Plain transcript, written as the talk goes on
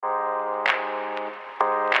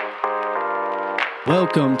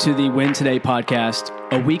Welcome to the Win Today podcast,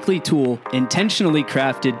 a weekly tool intentionally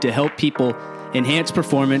crafted to help people enhance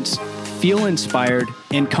performance, feel inspired,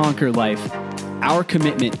 and conquer life. Our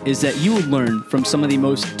commitment is that you will learn from some of the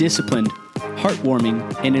most disciplined,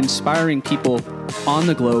 heartwarming, and inspiring people on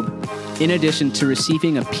the globe, in addition to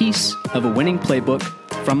receiving a piece of a winning playbook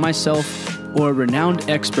from myself or a renowned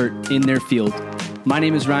expert in their field. My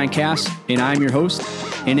name is Ryan Cass, and I'm your host,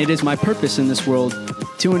 and it is my purpose in this world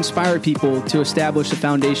to inspire people to establish a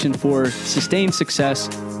foundation for sustained success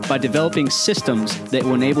by developing systems that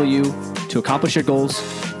will enable you to accomplish your goals,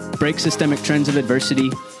 break systemic trends of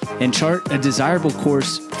adversity, and chart a desirable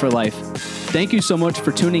course for life. Thank you so much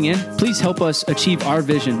for tuning in. Please help us achieve our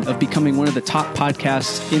vision of becoming one of the top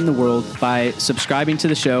podcasts in the world by subscribing to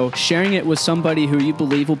the show, sharing it with somebody who you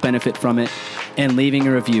believe will benefit from it, and leaving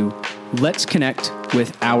a review. Let's connect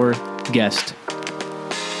with our guest.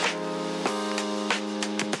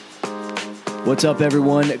 What's up,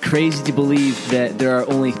 everyone? Crazy to believe that there are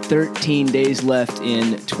only 13 days left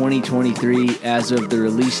in 2023 as of the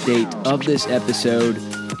release date of this episode.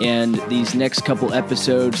 And these next couple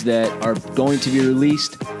episodes that are going to be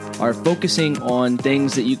released are focusing on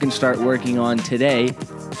things that you can start working on today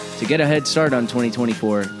to get a head start on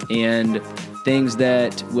 2024, and things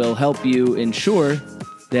that will help you ensure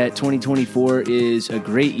that 2024 is a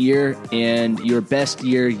great year and your best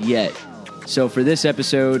year yet. So for this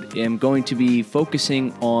episode, I'm going to be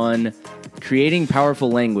focusing on creating powerful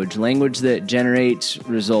language that generates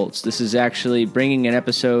results. This is actually bringing an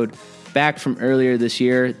episode back from earlier this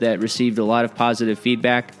year that received a lot of positive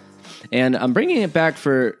feedback. And I'm bringing it back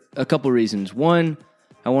for a couple reasons. One,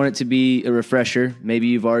 I want it to be a refresher. Maybe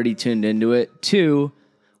you've already tuned into it. Two,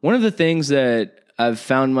 one of the things that I've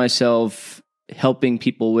found myself helping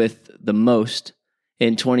people with the most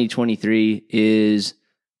in 2023 is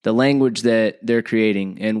the language that they're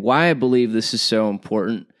creating. And why I believe this is so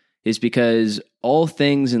important is because all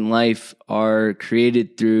things in life are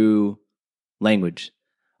created through language.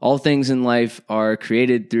 All things in life are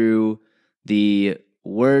created through the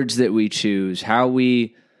words that we choose,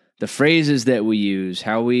 the phrases that we use,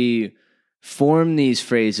 how we form these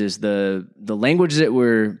phrases, the language that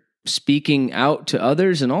we're speaking out to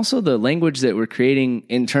others, and also the language that we're creating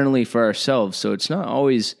internally for ourselves. So it's not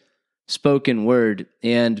always spoken word.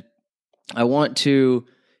 And I want to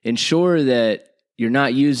ensure that you're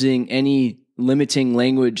not using any limiting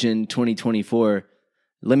language in 2024,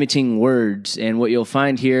 limiting words. And what you'll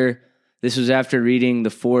find here, this was after reading The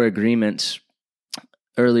 4 Agreements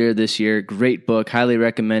earlier this year. Great book. Highly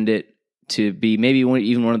recommend it to be maybe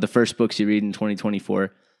even one of the first books you read in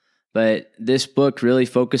 2024. But this book really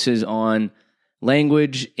focuses on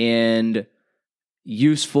language and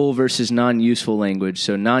useful versus non-useful language.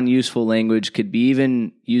 So non-useful language could be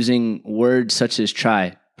even using words such as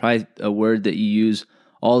try, probably a word that you use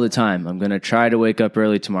all the time. I'm going to try to wake up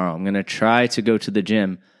early tomorrow. I'm going to try to go to the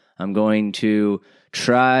gym. I'm going to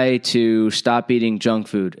try to stop eating junk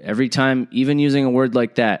food. Every time, even using a word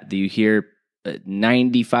like that you hear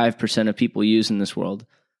 95% of people use in this world,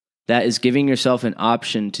 that is giving yourself an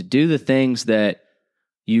option to do the things that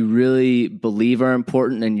you really believe are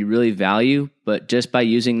important and you really value, but just by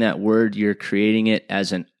using that word, you're creating it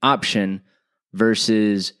as an option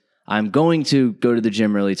versus I'm going to go to the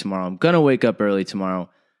gym early tomorrow. I'm going to wake up early tomorrow.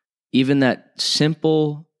 Even that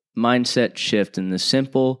simple mindset shift and the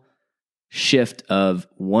simple shift of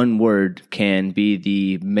one word can be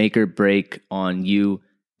the make or break on you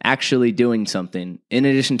actually doing something. In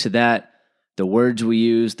addition to that, the words we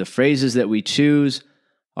use, the phrases that we choose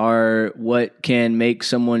are what can make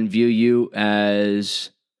someone view you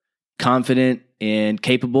as confident and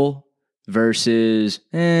capable versus,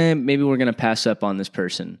 maybe we're going to pass up on this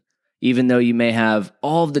person, even though you may have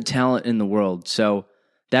all of the talent in the world. So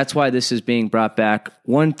that's why this is being brought back.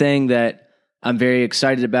 One thing that I'm very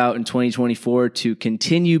excited about in 2024 to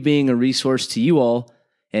continue being a resource to you all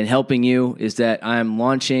and helping you is that I'm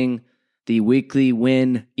launching the Weekly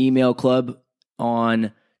Win email club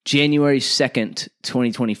on January 2nd,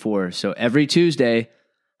 2024. So every Tuesday,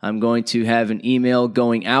 I'm going to have an email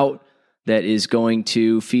going out that is going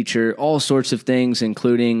to feature all sorts of things,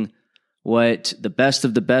 including what the best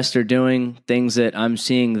of the best are doing, things that I'm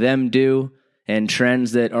seeing them do, and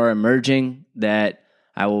trends that are emerging that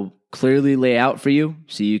I will clearly lay out for you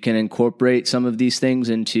so you can incorporate some of these things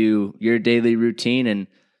into your daily routine and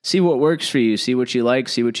see what works for you, see what you like,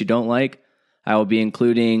 see what you don't like. I will be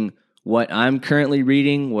including what I'm currently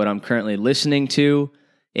reading, what I'm currently listening to,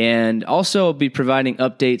 and also I'll be providing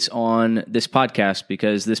updates on this podcast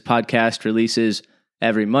because this podcast releases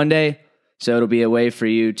every Monday. So it'll be a way for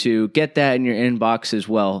you to get that in your inbox as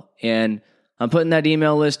well. And I'm putting that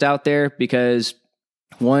email list out there because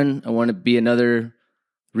One, I want to be another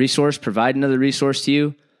resource, provide another resource to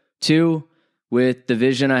you. Two, with the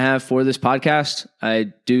vision I have for this podcast,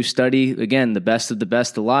 I do study, again, the best of the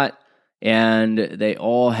best a lot, and they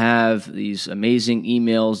all have these amazing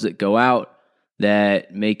emails that go out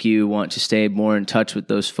that make you want to stay more in touch with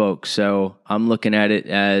those folks. So I'm looking at it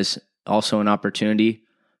as also an opportunity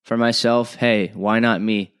for myself. Hey, why not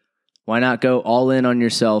me? Why not go all in on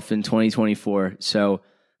yourself in 2024? So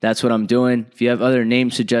that's what I'm doing. If you have other name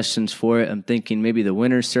suggestions for it, I'm thinking maybe the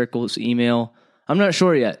Winner's Circles email. I'm not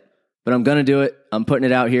sure yet, but I'm going to do it. I'm putting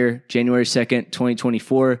it out here January 2nd,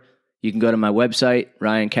 2024. You can go to my website,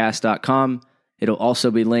 ryancast.com. It'll also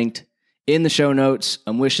be linked in the show notes.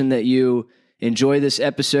 I'm wishing that you enjoy this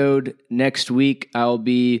episode. Next week, I'll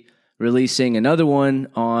be releasing another one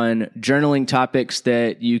on journaling topics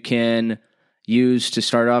that you can use to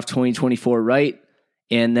start off 2024 right.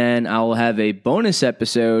 And then I will have a bonus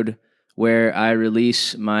episode where I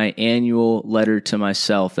release my annual letter to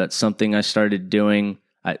myself. That's something I started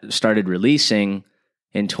releasing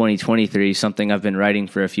in 2023, something I've been writing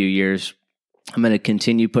for a few years. I'm going to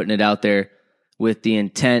continue putting it out there with the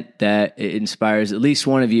intent that it inspires at least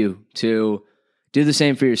one of you to do the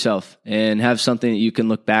same for yourself and have something that you can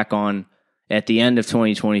look back on at the end of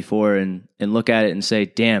 2024 and look at it and say,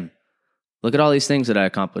 damn, look at all these things that I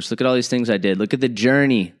accomplished. Look at all these things I did. Look at the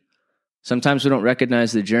journey. Sometimes we don't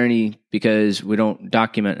recognize the journey because we don't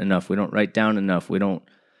document enough. We don't write down enough. We don't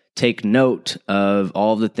take note of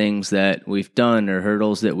all the things that we've done or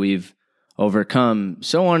hurdles that we've overcome,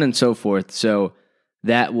 so on and so forth. So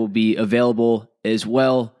that will be available as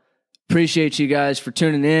well. Appreciate you guys for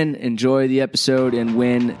tuning in. Enjoy the episode and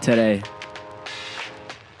win today.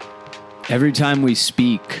 Every time we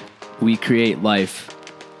speak, we create life.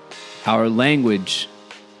 Our language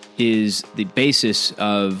is the basis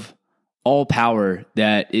of all power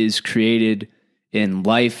that is created in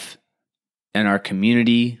life, in our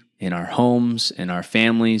community, in our homes, in our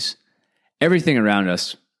families, everything around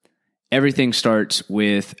us. Everything starts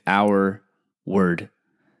with our word.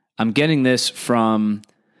 I'm getting this from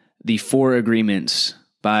The 4 Agreements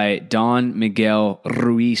by Don Miguel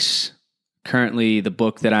Ruiz, currently the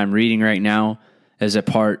book that I'm reading right now as a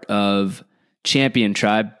part of Champion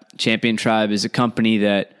Tribe. Champion Tribe is a company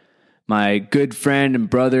that my good friend and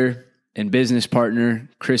brother and business partner,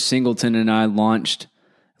 Chris Singleton, and I launched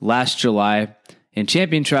last July. And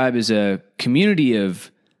Champion Tribe is a community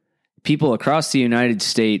of people across the United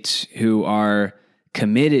States who are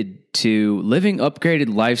committed to living upgraded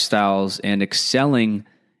lifestyles and excelling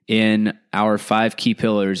in our 5 key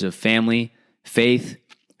pillars of family, faith,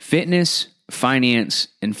 fitness, finance,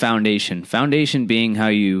 and foundation. Foundation being how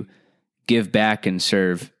you give back and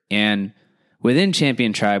serve. And within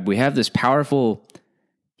Champion Tribe, we have this powerful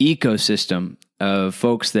ecosystem of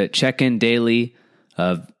folks that check in daily,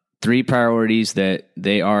 of 3 priorities that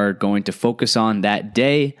they are going to focus on that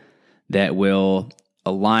day that will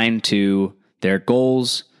align to their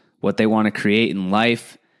goals, what they want to create in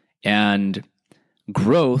life, and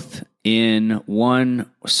growth in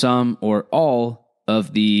one, some, or all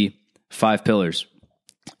of the 5 pillars.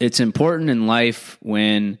 It's important in life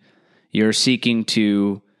when you're seeking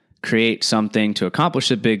to create something to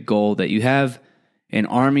accomplish a big goal that you have an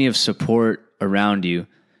army of support around you.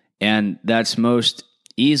 And that's most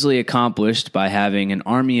easily accomplished by having an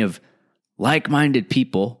army of like-minded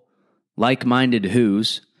people, like-minded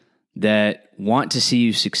who's, that want to see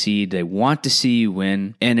you succeed. They want to see you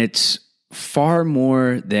win. And it's far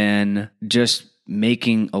more than just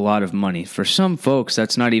making a lot of money. For some folks,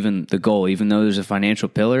 that's not even the goal. Even though there's a financial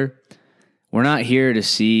pillar, we're not here to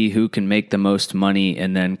see who can make the most money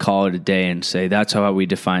and then call it a day and say, that's how we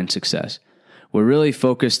define success. We're really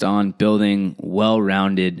focused on building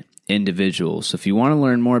well-rounded individuals. So if you want to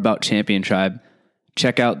learn more about Champion Tribe,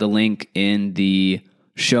 check out the link in the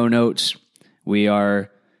show notes. We are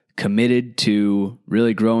committed to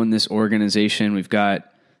really growing this organization. We've got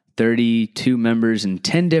 32 members in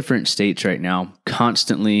 10 different states right now,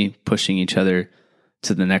 constantly pushing each other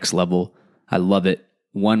to the next level. I love it.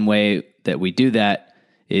 One way that we do that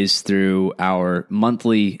is through our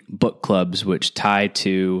monthly book clubs, which tie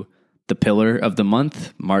to the pillar of the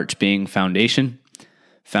month, March being Foundation.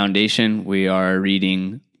 Foundation, we are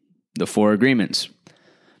reading the 4 Agreements.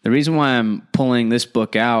 The reason why I'm pulling this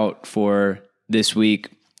book out for this week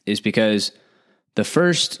is because the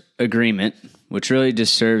first agreement, which really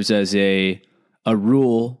just serves as a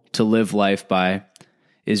rule to live life by,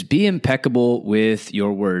 is be impeccable with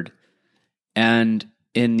your word. And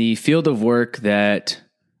in the field of work that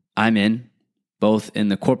I'm in, both in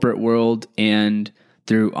the corporate world and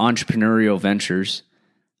through entrepreneurial ventures,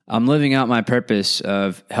 I'm living out my purpose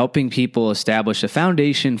of helping people establish a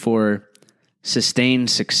foundation for sustained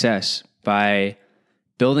success by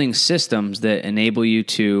building systems that enable you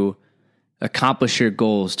to accomplish your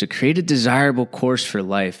goals, to create a desirable course for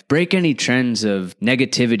life, break any trends of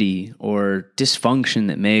negativity or dysfunction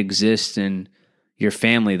that may exist in your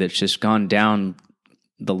family that's just gone down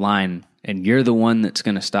the line, and you're the one that's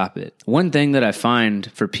going to stop it. One thing that I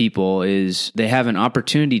find for people is they have an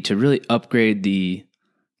opportunity to really upgrade the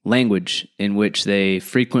language in which they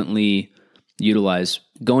frequently utilize.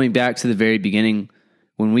 Going back to the very beginning,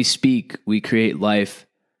 when we speak, we create life,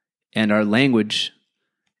 and our language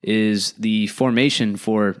is the formation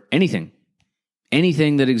for anything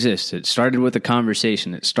that exists. It started with a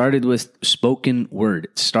conversation. It started with spoken word.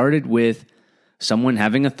 It started with someone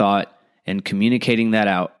having a thought and communicating that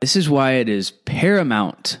out. This is why it is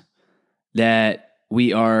paramount that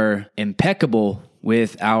we are impeccable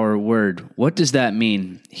with our word. What does that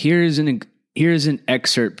mean? Here's an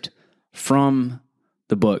excerpt from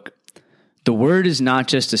the book. The word is not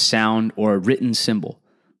just a sound or a written symbol.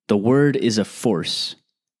 The word is a force.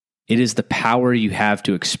 It is the power you have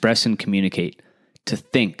to express and communicate, to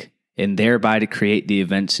think, and thereby to create the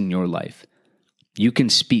events in your life. You can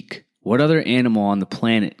speak. What other animal on the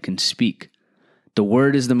planet can speak? The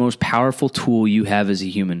word is the most powerful tool you have as a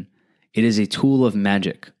human. It is a tool of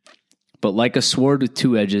magic. But like a sword with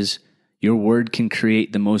two edges, your word can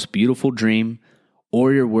create the most beautiful dream,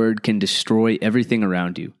 or your word can destroy everything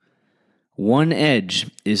around you. One edge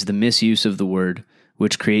is the misuse of the word,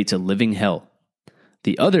 which creates a living hell.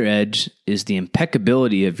 The other edge is the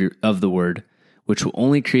impeccability of the word, which will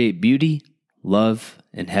only create beauty, love,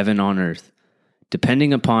 and heaven on earth.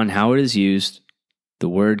 Depending upon how it is used, the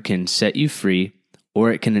word can set you free,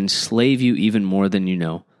 or it can enslave you even more than you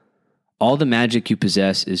know. All the magic you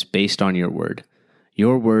possess is based on your word.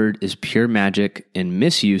 Your word is pure magic, and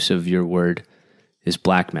misuse of your word is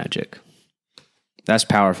black magic. That's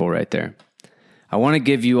powerful right there. I want to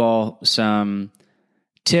give you all some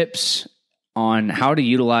tips on how to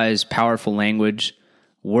utilize powerful language,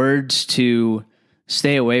 words to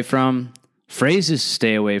stay away from, phrases to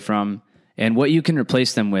stay away from, and what you can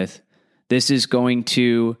replace them with. This is going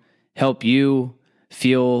to help you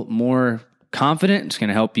feel more confident. It's going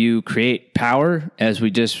to help you create power, as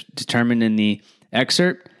we just determined in the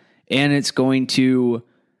excerpt, and it's going to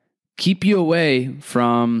keep you away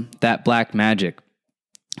from that black magic.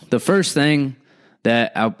 The first thing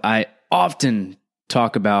that I often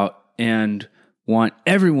talk about and want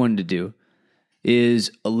everyone to do is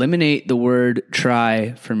eliminate the word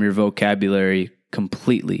try from your vocabulary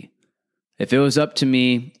completely. If it was up to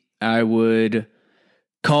me, I would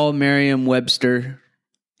call Merriam-Webster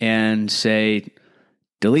and say,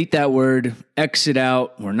 delete that word, X it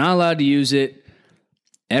out. We're not allowed to use it.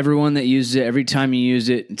 Everyone that uses it, every time you use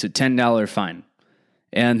it, it's a $10 fine.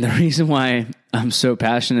 And the reason why I'm so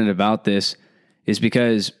passionate about this is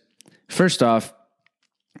because, first off,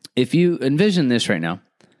 if you envision this right now,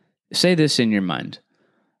 say this in your mind.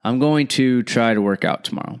 I'm going to try to work out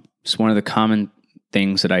tomorrow. It's one of the common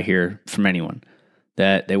things that I hear from anyone,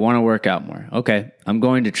 that they want to work out more. Okay, I'm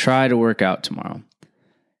going to try to work out tomorrow.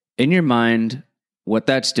 In your mind, what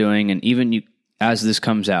that's doing, and even you, as this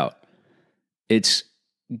comes out, it's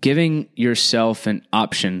giving yourself an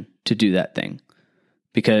option to do that thing.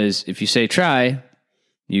 Because if you say try,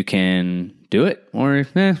 you can do it, or,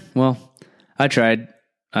 I tried.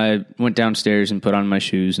 I went downstairs and put on my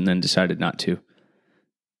shoes and then decided not to.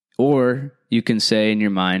 Or you can say in your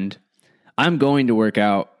mind, I'm going to work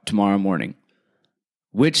out tomorrow morning.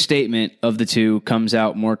 Which statement of the two comes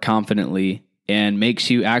out more confidently and makes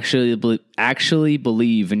you actually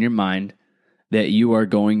believe in your mind that you are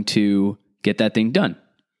going to get that thing done?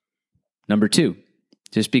 Number two,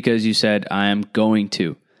 just because you said, I am going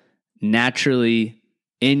to, naturally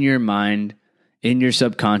in your mind, in your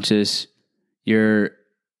subconscious, you're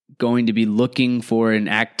going to be looking for an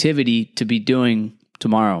activity to be doing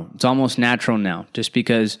tomorrow. It's almost natural now, just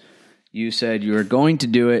because you said you were going to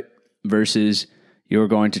do it versus you were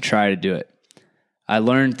going to try to do it. I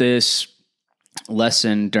learned this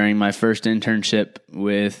lesson during my first internship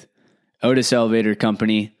with Otis Elevator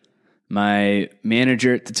Company. My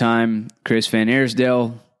manager at the time, Chris Van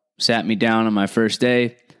Aersdale, sat me down on my first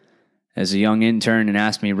day as a young intern and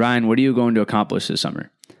asked me, Ryan, what are you going to accomplish this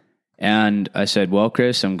summer? And I said, well,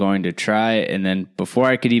 Chris, I'm going to try. And then before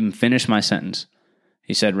I could even finish my sentence,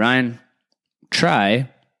 he said, Ryan, try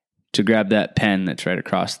to grab that pen that's right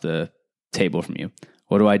across the table from you.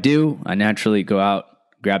 What do? I naturally go out,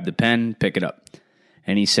 grab the pen, pick it up.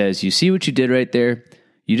 And he says, you see what you did right there?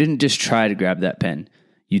 You didn't just try to grab that pen.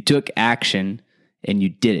 You took action and you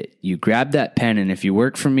did it. You grabbed that pen, and if you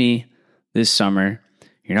work for me this summer,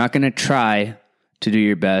 you're not going to try to do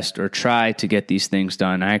your best or try to get these things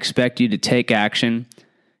done. I expect you to take action.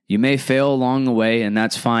 You may fail along the way, and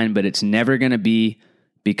that's fine, but it's never going to be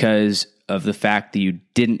because of the fact that you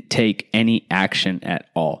didn't take any action at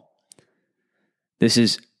all. This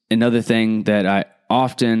is another thing that I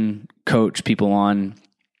often coach people on.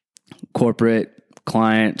 Corporate,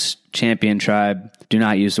 clients, champion tribe, do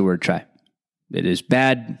not use the word try. It is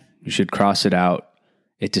bad. You should cross it out.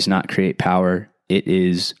 It does not create power. It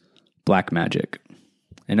is black magic.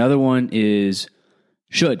 Another one is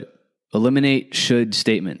should. Eliminate should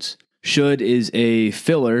statements. Should is a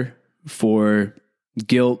filler for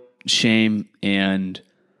guilt, shame, and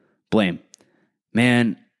blame.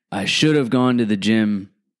 Man, I should have gone to the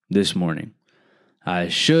gym this morning. I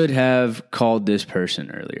should have called this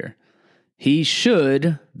person earlier. He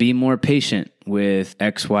should be more patient with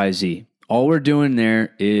XYZ. All we're doing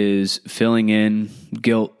there is filling in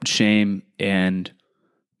guilt, shame, and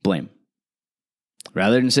blame.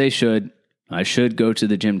 Rather than say should, I should go to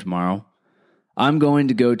the gym tomorrow. I'm going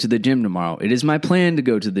to go to the gym tomorrow. It is my plan to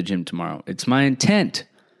go to the gym tomorrow. It's my intent.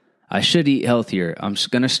 I should eat healthier. I'm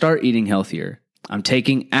going to start eating healthier. I'm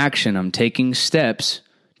taking action. I'm taking steps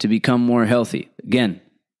to become more healthy. Again,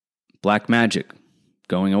 black magic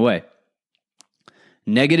going away.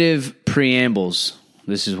 Negative preambles.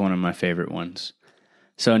 This is one of my favorite ones.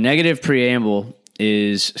 So negative preamble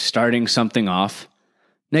is starting something off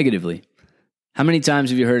negatively. How many times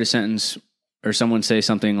have you heard a sentence or someone say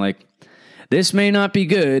something like, this may not be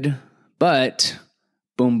good, but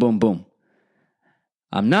boom, boom, boom.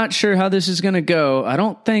 I'm not sure how this is going to go. I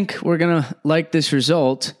don't think we're going to like this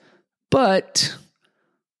result, but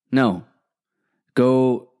no,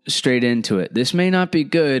 go straight into it. This may not be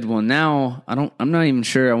good. Well, now I'm not even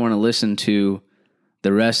sure I want to listen to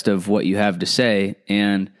the rest of what you have to say,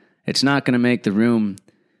 and it's not going to make the room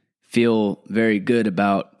feel very good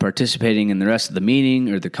about participating in the rest of the meeting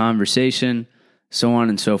or the conversation, so on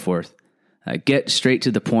and so forth. Get straight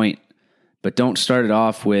to the point, but don't start it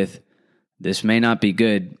off with, this may not be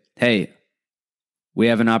good. Hey, we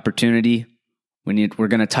have an opportunity. We're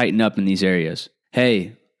going to tighten up in these areas.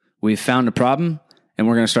 Hey, we've found a problem, and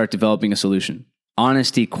we're going to start developing a solution.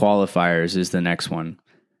 Honesty qualifiers is the next one.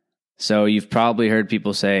 So you've probably heard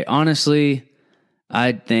people say, honestly,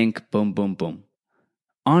 I'd think boom, boom, boom.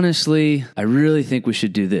 Honestly, I really think we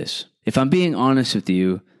should do this. If I'm being honest with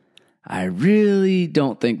you, I really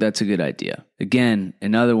don't think that's a good idea. Again,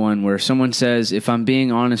 another one where someone says, if I'm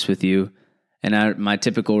being honest with you, and my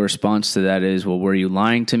typical response to that is, well, were you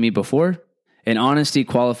lying to me before? An honesty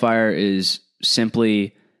qualifier is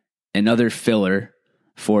simply another filler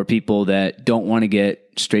for people that don't want to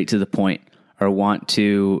get straight to the point or want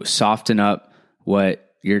to soften up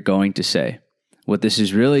what you're going to say. What this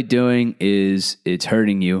is really doing is it's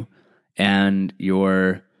hurting you, and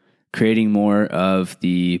you're creating more of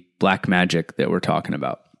the black magic that we're talking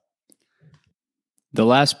about. The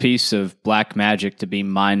last piece of black magic to be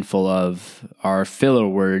mindful of are filler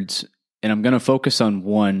words, and I'm going to focus on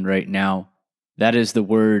one right now. That is the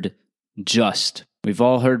word just. We've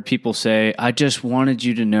all heard people say, I just wanted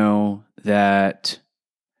you to know that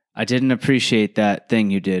I didn't appreciate that thing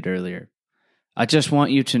you did earlier. I just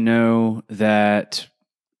want you to know that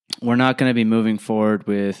we're not going to be moving forward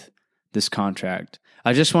with this contract.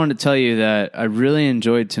 I just wanted to tell you that I really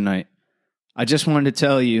enjoyed tonight. I just wanted to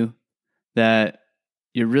tell you that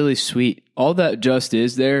you're really sweet. All that just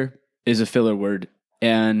is there is a filler word,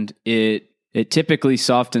 and it typically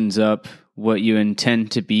softens up what you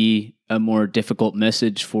intend to be a more difficult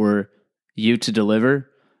message for you to deliver,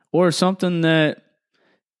 or something that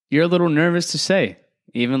you're a little nervous to say.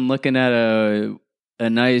 Even looking at a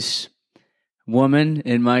nice woman,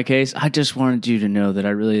 in my case, I just wanted you to know that I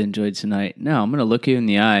really enjoyed tonight. No, I'm going to look you in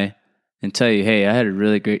the eye and tell you, hey, I had a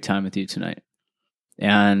really great time with you tonight.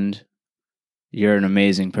 And you're an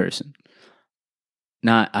amazing person.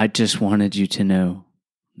 Not, I just wanted you to know.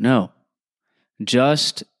 No.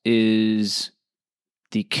 Just is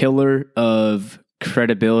the killer of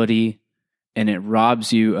credibility, and it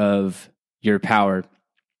robs you of your power.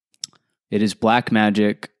 It is black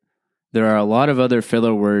magic. There are a lot of other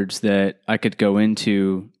filler words that I could go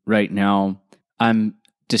into right now. I'm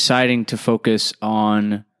deciding to focus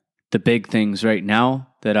on the big things right now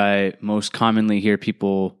that I most commonly hear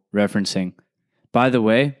people referencing. By the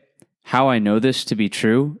way, how I know this to be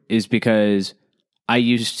true is because I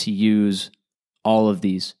used to use all of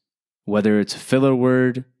these, whether it's a filler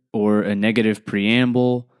word or a negative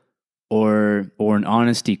preamble or an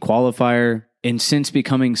honesty qualifier. And since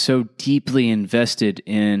becoming so deeply invested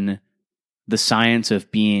in the science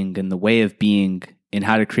of being and the way of being and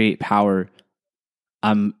how to create power,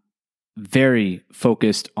 I'm very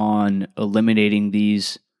focused on eliminating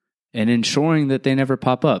these and ensuring that they never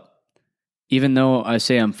pop up. Even though I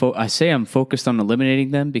say I'm focused on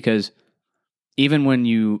eliminating them, because even when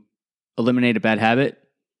you eliminate a bad habit,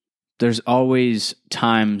 there's always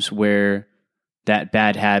times where that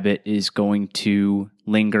bad habit is going to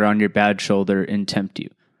linger on your bad shoulder and tempt you.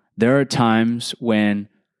 There are times when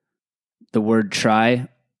the word try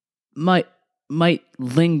might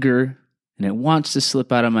linger and it wants to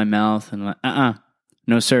slip out of my mouth, and I'm like,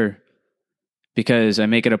 no sir. Because I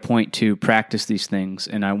make it a point to practice these things,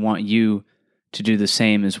 and I want you to do the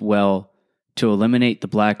same as well, to eliminate the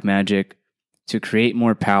black magic, to create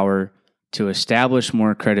more power, to establish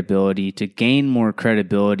more credibility, to gain more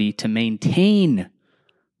credibility, to maintain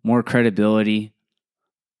more credibility,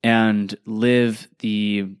 and live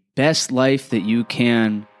the best life that you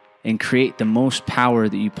can and create the most power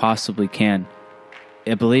that you possibly can.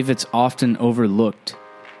 I believe it's often overlooked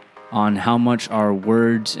on how much our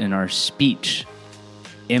words and our speech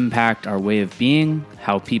impact our way of being,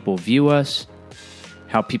 how people view us,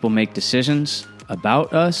 how people make decisions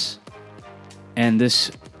about us. And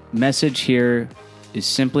this message here is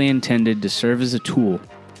simply intended to serve as a tool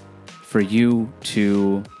for you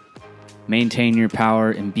to maintain your power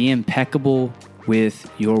and be impeccable with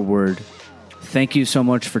your word. Thank you so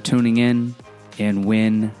much for tuning in, and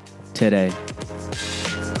win today.